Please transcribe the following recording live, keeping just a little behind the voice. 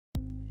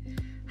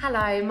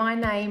Hello, my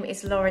name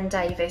is Lauren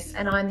Davis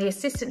and I'm the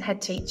Assistant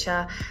Head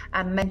Teacher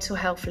and Mental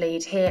Health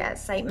Lead here at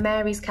St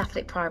Mary's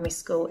Catholic Primary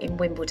School in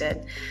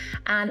Wimbledon.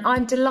 And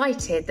I'm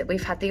delighted that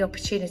we've had the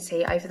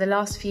opportunity over the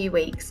last few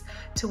weeks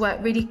to work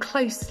really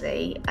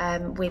closely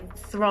with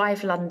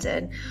Thrive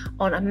London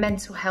on a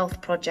mental health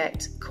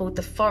project called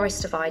the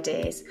Forest of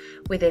Ideas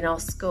within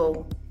our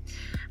school.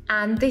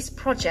 And this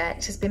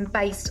project has been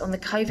based on the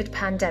COVID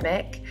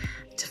pandemic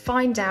to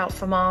find out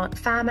from our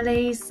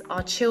families,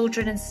 our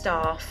children and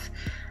staff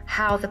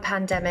how the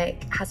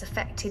pandemic has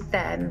affected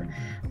them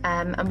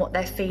and what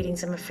their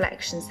feelings and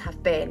reflections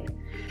have been.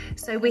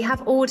 So we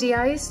have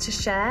audios to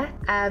share.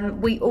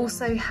 We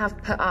also have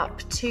put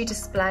up 2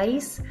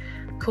 displays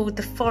called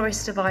the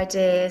Forest of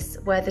Ideas,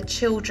 where the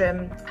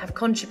children have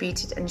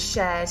contributed and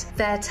shared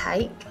their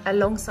take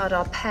alongside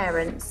our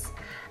parents.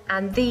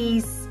 And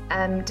these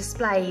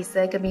displays,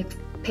 they're going to be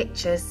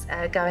pictures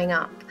going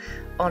up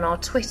on our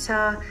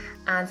Twitter,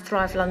 and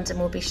Thrive London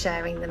will be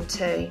sharing them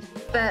too.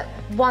 But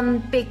one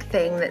big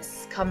thing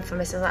that's come from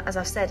this, as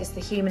I've said, is the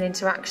human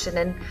interaction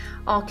and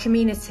our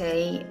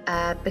community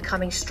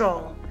becoming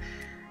strong.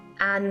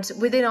 And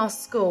within our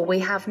school, we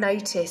have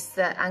noticed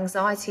that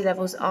anxiety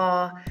levels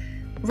are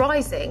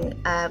rising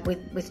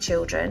with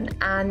children.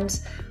 And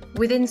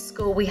within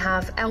school, we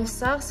have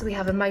ELSA, so we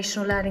have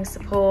emotional learning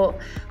support,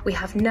 we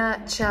have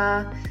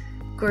nurture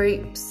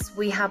groups,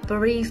 we have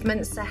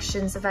bereavement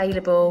sessions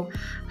available,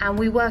 and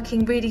we're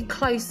working really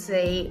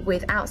closely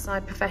with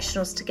outside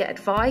professionals to get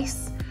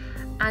advice.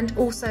 And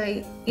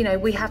also, you know,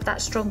 we have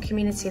that strong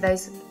community,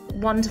 those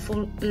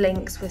wonderful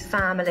links with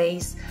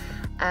families,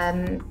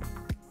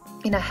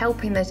 you know,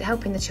 helping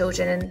the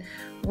children, and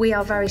we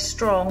are very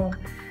strong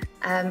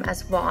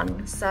as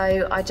one.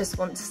 So I just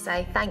want to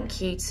say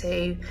thank you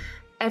to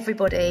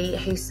everybody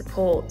who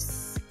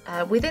supports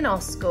within our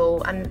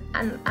school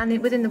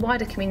and within the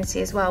wider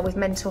community as well with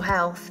mental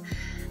health.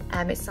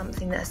 It's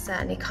something that has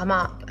certainly come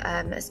up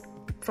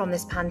from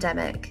this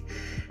pandemic.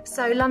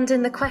 So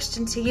London, the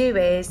question to you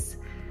is,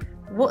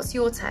 what's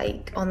your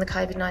take on the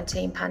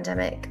COVID-19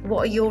 pandemic? What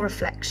are your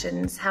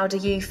reflections? How do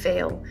you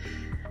feel?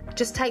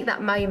 Just take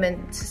that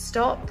moment to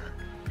stop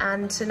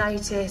and to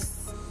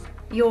notice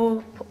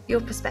your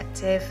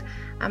perspective,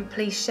 and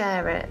please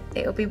share it.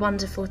 It would be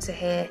wonderful to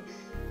hear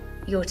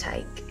your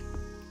take.